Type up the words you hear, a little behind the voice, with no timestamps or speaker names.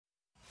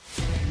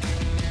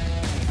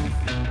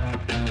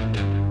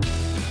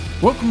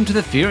Welcome to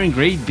the Fear and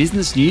Greed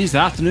Business News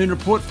Afternoon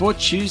Report for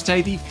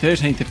Tuesday, the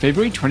 13th of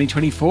February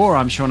 2024.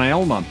 I'm Sean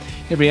Aylmer.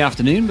 Every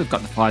afternoon, we've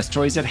got the 5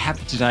 stories that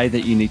happened today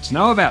that you need to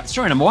know about.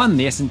 Story number 1,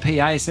 the S&P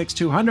ASX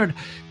 200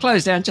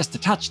 closed down just a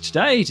touch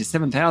today to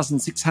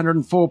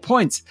 7,604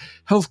 points.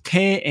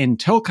 Healthcare and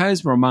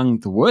telcos were among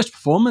the worst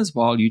performers,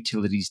 while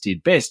utilities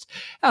did best.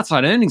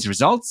 Outside earnings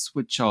results,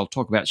 which I'll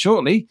talk about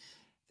shortly,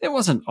 there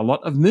wasn't a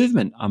lot of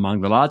movement among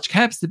the large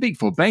caps. The big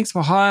 4 banks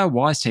were higher.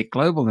 WiseTech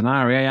Global and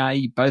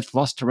REA both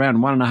lost around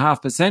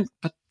 1.5%,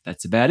 but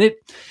that's about it.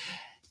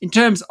 In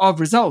terms of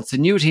results,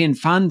 annuity and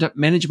fund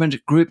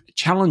management group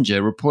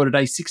Challenger reported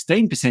a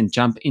 16%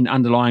 jump in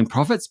underlying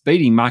profits,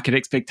 beating market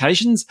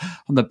expectations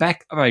on the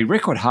back of a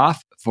record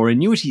half for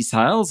annuity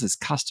sales as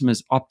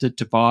customers opted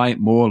to buy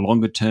more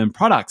longer-term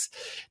products.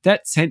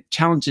 That sent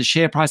Challenger's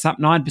share price up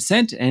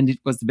 9%, and it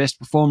was the best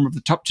performer of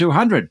the top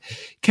 200.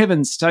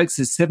 Kevin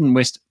Stokes' Seven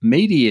West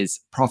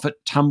Media's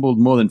profit tumbled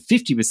more than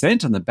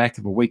 50% on the back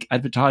of a weak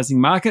advertising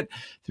market.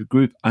 The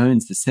group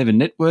owns the Seven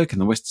Network and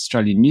the West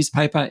Australian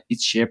newspaper.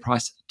 Its share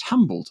price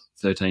tumbled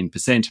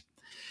 13%.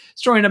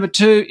 Story number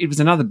 2, it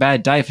was another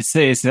bad day for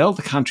CSL,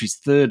 the country's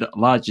third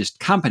largest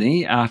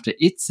company, after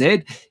it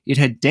said it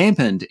had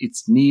dampened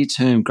its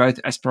near-term growth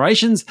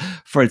aspirations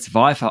for its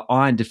Vifor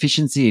iron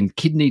deficiency and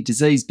kidney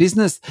disease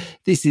business.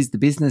 This is the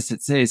business that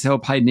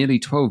CSL paid nearly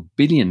 $12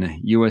 billion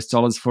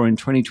for in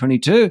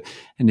 2022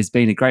 and has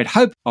been a great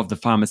hope of the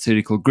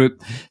pharmaceutical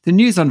group. The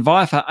news on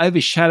Vifor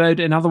overshadowed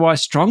an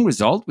otherwise strong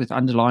result, with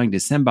underlying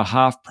December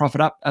half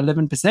profit up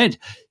 11%.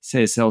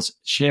 CSL's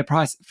share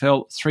price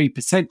fell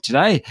 3%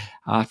 today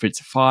after its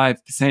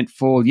 5%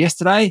 fall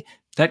yesterday.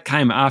 That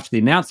came after the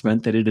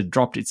announcement that it had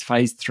dropped its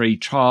phase 3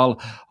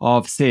 trial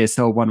of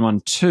CSL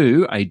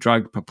 112, a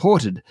drug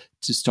purported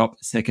to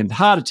stop second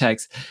heart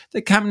attacks.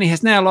 The company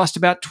has now lost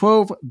about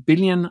 $12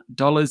 billion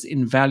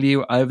in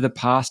value over the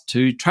past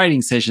 2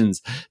 trading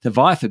sessions. The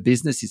Vifor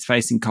business is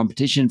facing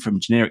competition from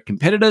generic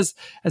competitors,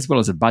 as well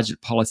as a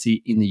budget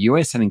policy in the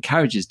US that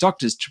encourages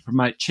doctors to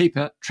promote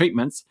cheaper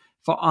treatments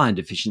for iron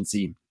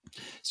deficiency.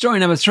 Story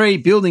number 3,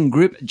 building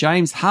group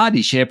James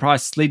Hardie share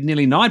price slid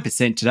nearly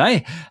 9%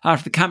 today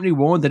after the company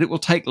warned that it will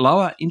take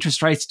lower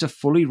interest rates to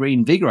fully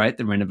reinvigorate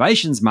the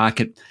renovations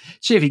market.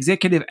 Chief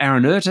Executive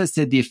Aaron Erter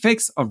said the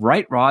effects of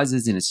rate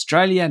rises in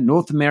Australia,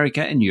 North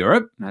America and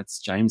Europe, that's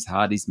James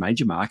Hardie's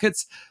major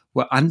markets,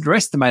 were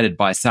underestimated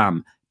by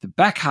some. The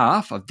back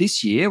half of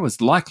this year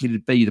was likely to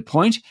be the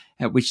point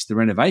at which the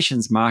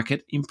renovations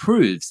market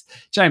improves.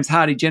 James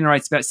Hardie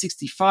generates about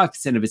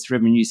 65% of its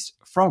revenues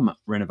from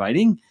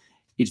renovating.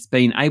 It's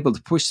been able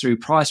to push through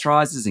price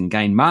rises and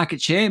gain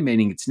market share,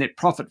 meaning its net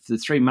profit for the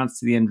 3 months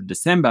to the end of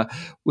December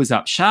was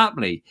up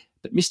sharply.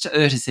 But Mr.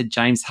 Erter said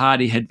James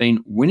Hardie had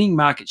been winning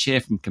market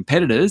share from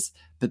competitors,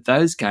 but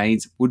those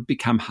gains would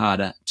become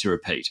harder to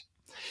repeat.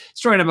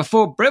 Story number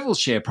 4, Breville's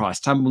share price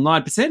tumbled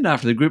 9%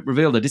 after the group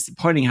revealed a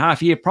disappointing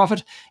half-year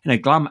profit and a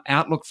glum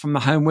outlook from the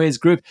homewares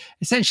group.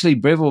 Essentially,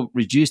 Breville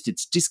reduced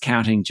its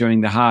discounting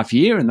during the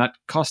half-year, and that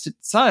cost it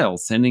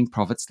sales, sending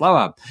profits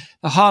lower.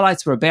 The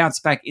highlights were a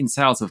bounce back in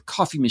sales of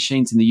coffee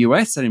machines in the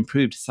US and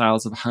improved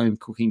sales of home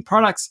cooking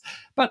products,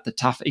 but the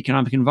tough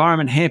economic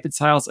environment hampered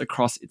sales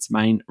across its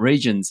main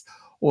regions.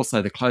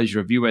 Also, the closure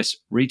of US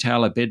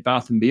retailer Bed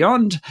Bath &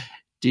 Beyond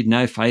did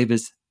no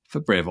favours for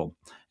Breville.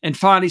 And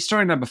finally,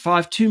 story number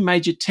 5, 2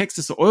 major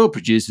Texas oil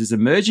producers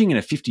emerging in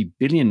a $50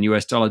 billion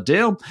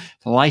deal,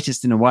 the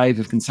latest in a wave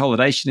of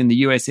consolidation in the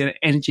US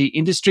energy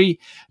industry.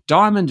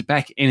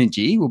 Diamondback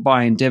Energy will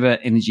buy Endeavour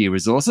Energy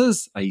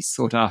Resources, a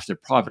sought-after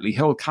privately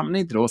held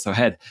company that also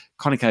had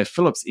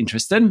ConocoPhillips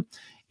interested,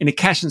 in a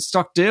cash and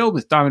stock deal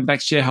with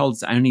Diamondback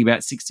shareholders owning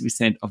about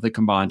 60% of the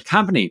combined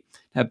company.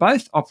 Now,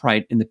 both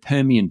operate in the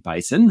Permian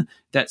Basin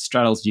that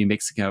straddles New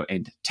Mexico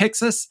and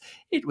Texas.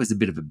 It was a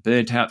bit of a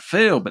burnt-out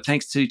field, but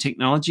thanks to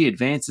technology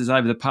advances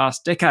over the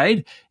past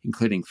decade,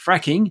 including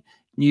fracking,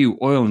 new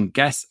oil and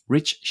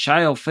gas-rich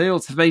shale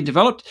fields have been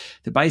developed.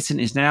 The basin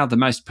is now the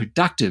most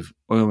productive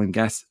oil and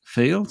gas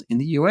field in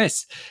the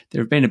US.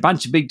 There have been a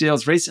bunch of big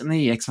deals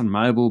recently.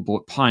 ExxonMobil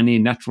bought Pioneer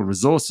Natural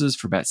Resources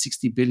for about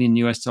 $60 billion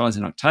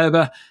in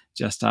October.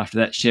 Just after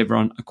that,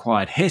 Chevron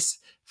acquired Hess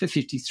for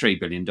 $53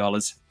 billion.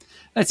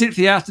 That's it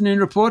for the afternoon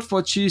report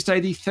for Tuesday,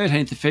 the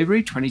 13th of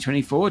February,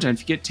 2024. Don't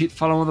forget to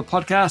follow on the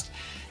podcast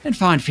and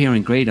find Fear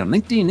and Greed on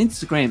LinkedIn,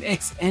 Instagram,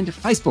 X and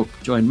Facebook.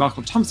 Join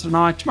Michael Thompson and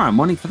I tomorrow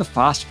morning for the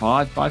Fast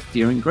 5 by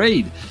Fear and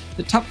Greed.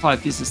 The top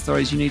 5 business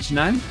stories you need to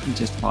know in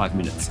just 5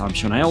 minutes. I'm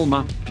Sean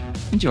Aylmer.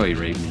 Enjoy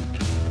your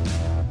evening.